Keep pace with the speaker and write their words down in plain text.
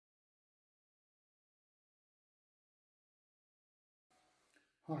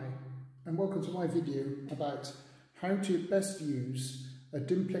Hi, and welcome to my video about how to best use a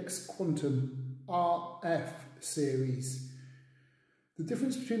Dimplex Quantum RF series. The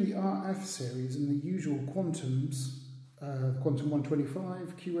difference between the RF series and the usual Quantums, Quantum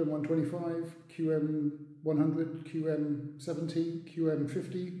 125, QM125, QM100, QM70,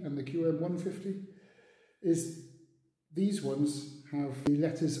 QM50 and the QM150 is these ones have the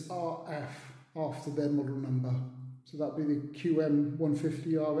letters RF after their model number. So that would be the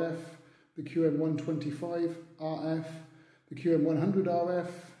QM150 RF, the QM125 RF, the QM100 RF,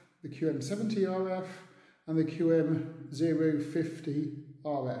 the QM70 RF, and the QM050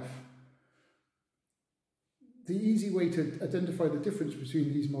 RF. The easy way to identify the difference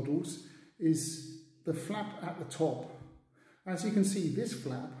between these models is the flap at the top. As you can see, this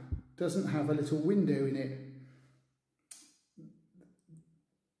flap doesn't have a little window in it.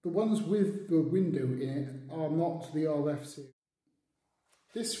 The ones with the window in it are not the RF series.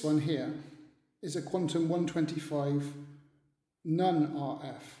 This one here is a Quantum 125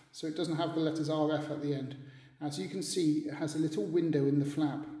 non-RF, so it doesn't have the letters RF at the end. As you can see, it has a little window in the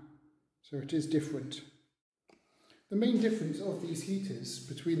flap, so it is different. The main difference of these heaters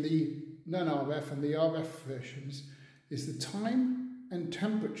between the non-RF and the RF versions is the time and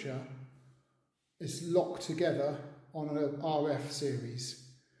temperature is locked together on an RF series.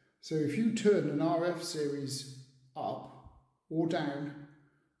 So if you turn an RF series up or down,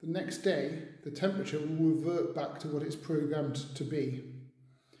 the next day the temperature will revert back to what it's programmed to be.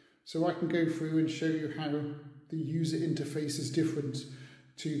 So I can go through and show you how the user interface is different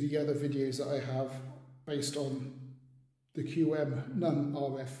to the other videos that I have based on the QM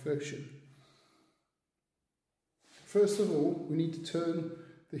non-RF version. First of all, we need to turn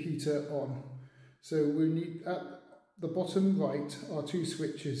the heater on. So we need at the bottom right are two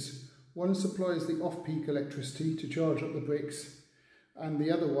switches. One supplies the off-peak electricity to charge up the bricks, and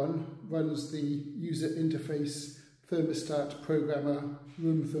the other one runs the user interface, thermostat, programmer,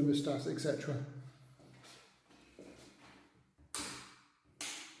 room thermostat, etc.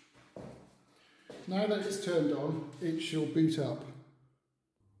 Now that it's turned on, it shall boot up.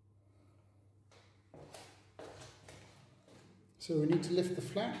 So we need to lift the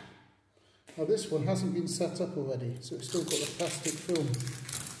flap. Now this one hasn't been set up already, so it's still got the plastic film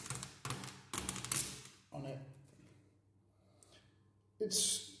on it.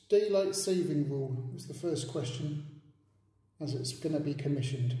 It's daylight saving rule was the first question, as it's going to be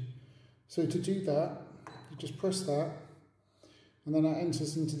commissioned. So to do that, you just press that, and then that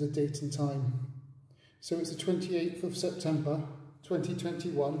enters into the date and time. So it's the 28th of September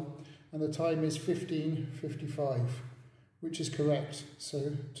 2021, and the time is 15:55, which is correct.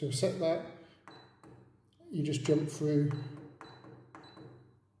 So to set that, you just jump through,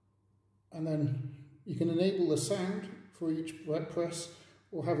 and then you can enable the sound for each press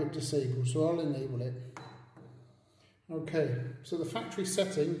or have it disabled, so I'll enable it. Okay, so the factory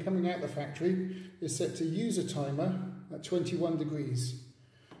setting coming out the factory is set to user timer at 21 degrees.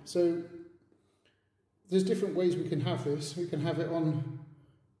 So there's different ways we can have this. We can have it on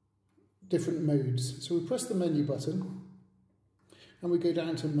different modes. So we press the menu button and we go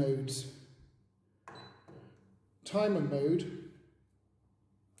down to modes. Timer mode,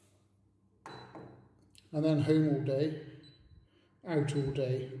 and then home all day, out all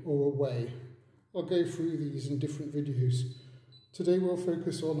day, or away. I'll go through these in different videos. Today we'll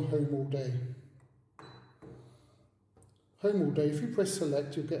focus on home all day. Home all day, if you press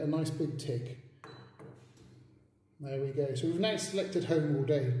select, you'll get a nice big tick. There we go. So we've now selected home all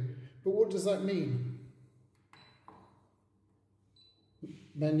day. But what does that mean?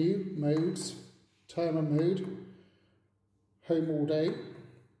 Menu, modes, timer mode, home all day, and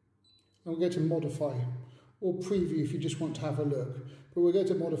we'll go to modify, or preview if you just want to have a look, but we'll go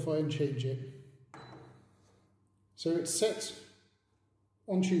to modify and change it. So it's set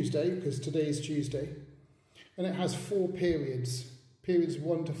on Tuesday, because today is Tuesday, and it has 4 periods, periods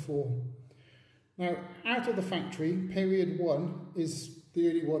 1 to 4. Now, out of the factory, period 1 is the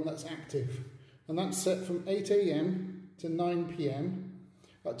only one that's active, and that's set from 8 AM to 9 PM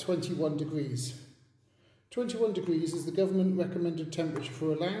at 21 degrees. 21 degrees is the government recommended temperature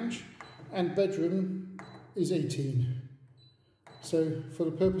for a lounge, and bedroom is 18. So for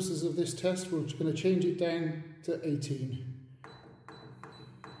the purposes of this test, we're just going to change it down to 18.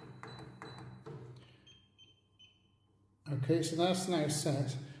 Okay, so that's now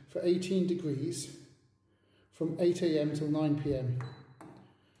set for 18 degrees from 8 AM till 9 PM.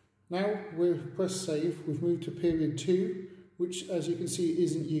 Now we've pressed save, we've moved to period 2, which as you can see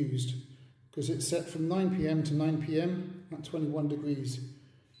isn't used, because it's set from 9 PM to 9 PM at 21 degrees.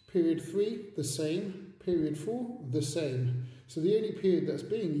 Period 3, the same. Period 4, the same. So the only period that's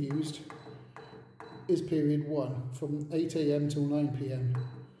being used is period 1 from 8 AM till 9 PM.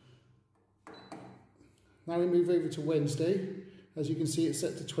 Now we move over to Wednesday. As you can see, it's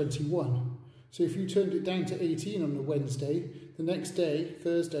set to 21. So if you turned it down to 18 on a Wednesday, the next day,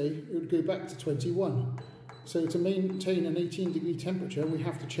 Thursday, it would go back to 21. So to maintain an 18-degree temperature, we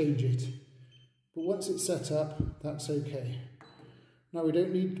have to change it. But once it's set up, that's okay. Now we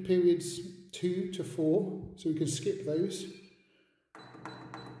don't need periods 2 to 4, so we can skip those.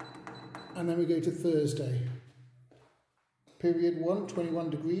 And then we go to Thursday. Period 1, 21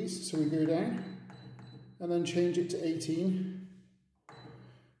 degrees, so we go down. And then change it to 18.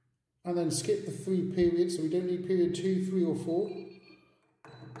 And then skip the 3 periods, so we don't need period 2, 3 or 4.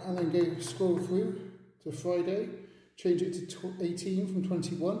 And then go scroll through to Friday, change it to 18 from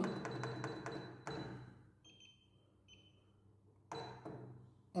 21.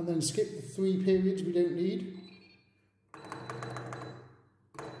 And then skip the 3 periods we don't need.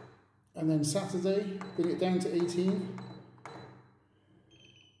 And then Saturday, bring it down to 18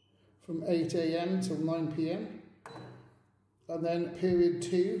 from 8 AM till 9 PM. And then period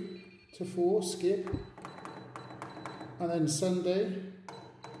 2 to 4, skip. And then Sunday,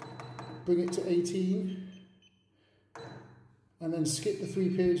 bring it to 18. And then skip the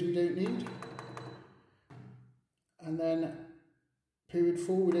 3 periods we don't need. And then period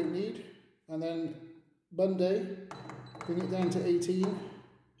 4 we don't need. And then Monday, bring it down to 18.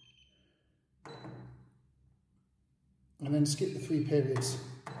 And then skip the 3 periods.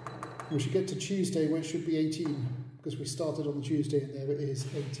 We should get to Tuesday where it should be 18, because we started on the Tuesday and there it is,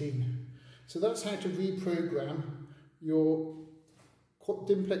 18. So that's how to reprogram your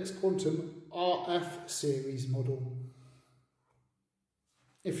Dimplex Quantum RF series model.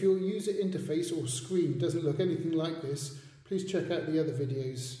 If your user interface or screen doesn't look anything like this, please check out the other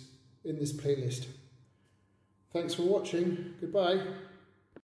videos in this playlist. Thanks for watching. Goodbye.